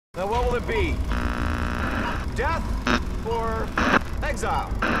Now what will it be? Death or exile?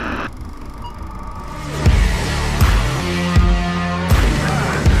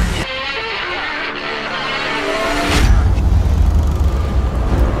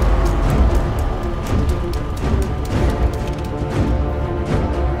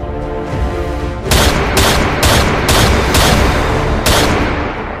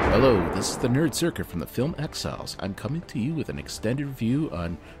 Hello, this is the Nerd Circuit from the film Exiles. I'm coming to you with an extended review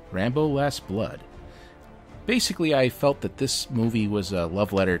on Rambo Last Blood. Basically, I felt that this movie was a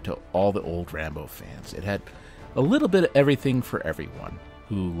love letter to all the old Rambo fans. It had a little bit of everything for everyone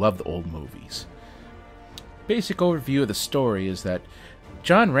who loved the old movies. Basic overview of the story is that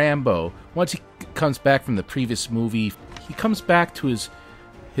John Rambo, once he comes back from the previous movie, he comes back to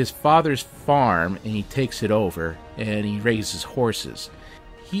his father's farm and he takes it over and he raises horses.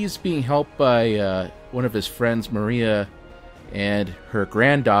 He is being helped by one of his friends, Maria, and her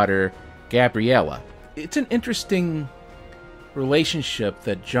granddaughter, Gabriella. It's an interesting relationship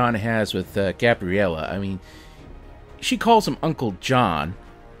that John has with Gabriella. I mean, she calls him Uncle John,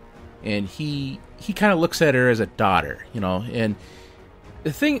 and he kind of looks at her as a daughter, you know. And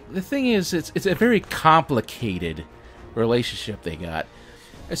the thing is, it's a very complicated relationship they got.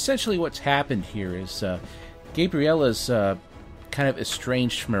 Essentially, what's happened here is Gabriella's kind of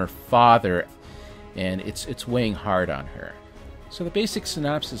estranged from her father, and it's weighing hard on her. So the basic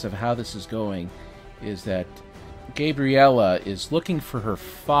synopsis of how this is going is that Gabriella is looking for her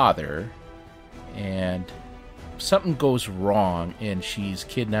father, and something goes wrong, and she's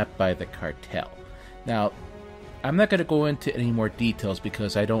kidnapped by the cartel. Now, I'm not going to go into any more details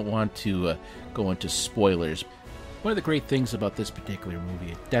because I don't want to go into spoilers. One of the great things about this particular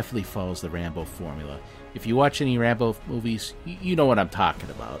movie, it definitely follows the Rambo formula. If you watch any Rambo movies, you know what I'm talking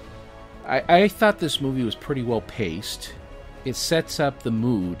about. I thought this movie was pretty well paced. It sets up the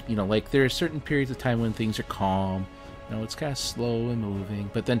mood. You know, like there are certain periods of time when things are calm. You know, it's kind of slow and moving.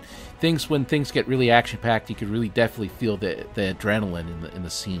 But then when things get really action-packed, you could really definitely feel the adrenaline in the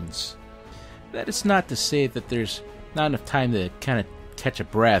scenes. That is not to say that there's not enough time to kind of catch a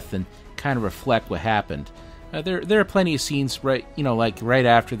breath and kind of reflect what happened. There are plenty of scenes right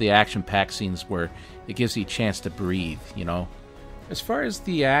after the action-packed scenes where it gives you a chance to breathe, you know. As far as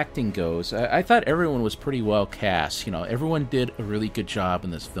the acting goes, I thought everyone was pretty well cast. You know, everyone did a really good job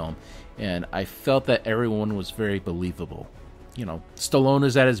in this film, and I felt that everyone was very believable. You know, Stallone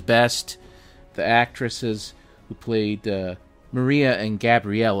is at his best. The actresses who played Maria and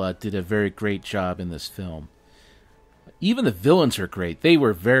Gabriella did a very great job in this film. Even the villains are great. They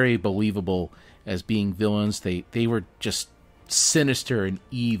were very believable as being villains. They were just sinister and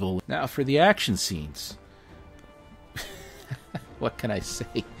evil. Now, for the action scenes, what can I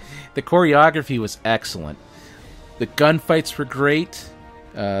say? The choreography was excellent. The gunfights were great.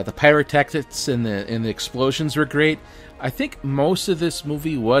 The pyrotechnics and the explosions were great. I think most of this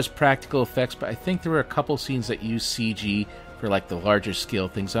movie was practical effects, but I think there were a couple scenes that used CG for like the larger scale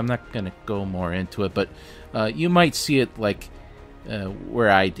things. I'm not going to go more into it, but you might see it like where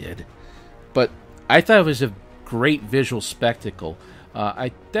I did. But I thought it was a great visual spectacle.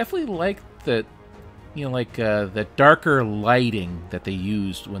 I definitely liked the darker lighting that they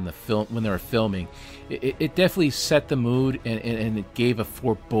used when they were filming. It definitely set the mood and it gave a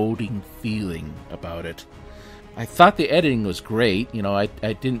foreboding feeling about it. I thought the editing was great. You know, I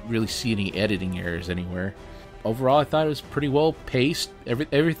didn't really see any editing errors anywhere. Overall, I thought it was pretty well paced.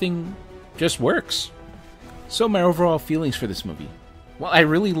 Everything just works. So my overall feelings for this movie. Well, I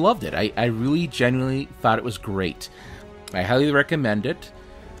really loved it. I really genuinely thought it was great. I highly recommend it.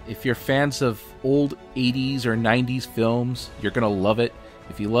 If you're fans of old 80s or 90s films, you're going to love it.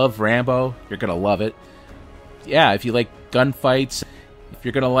 If you love Rambo, you're going to love it. Yeah, if you like gunfights,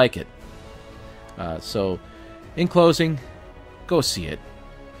 you're going to like it. So, in closing, go see it.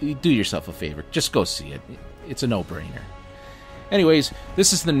 Do yourself a favor. Just go see it. It's a no-brainer. Anyways,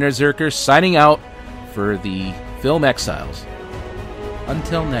 this is the Nerzerker signing out for the film Exiles.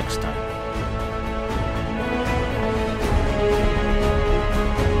 Until next time.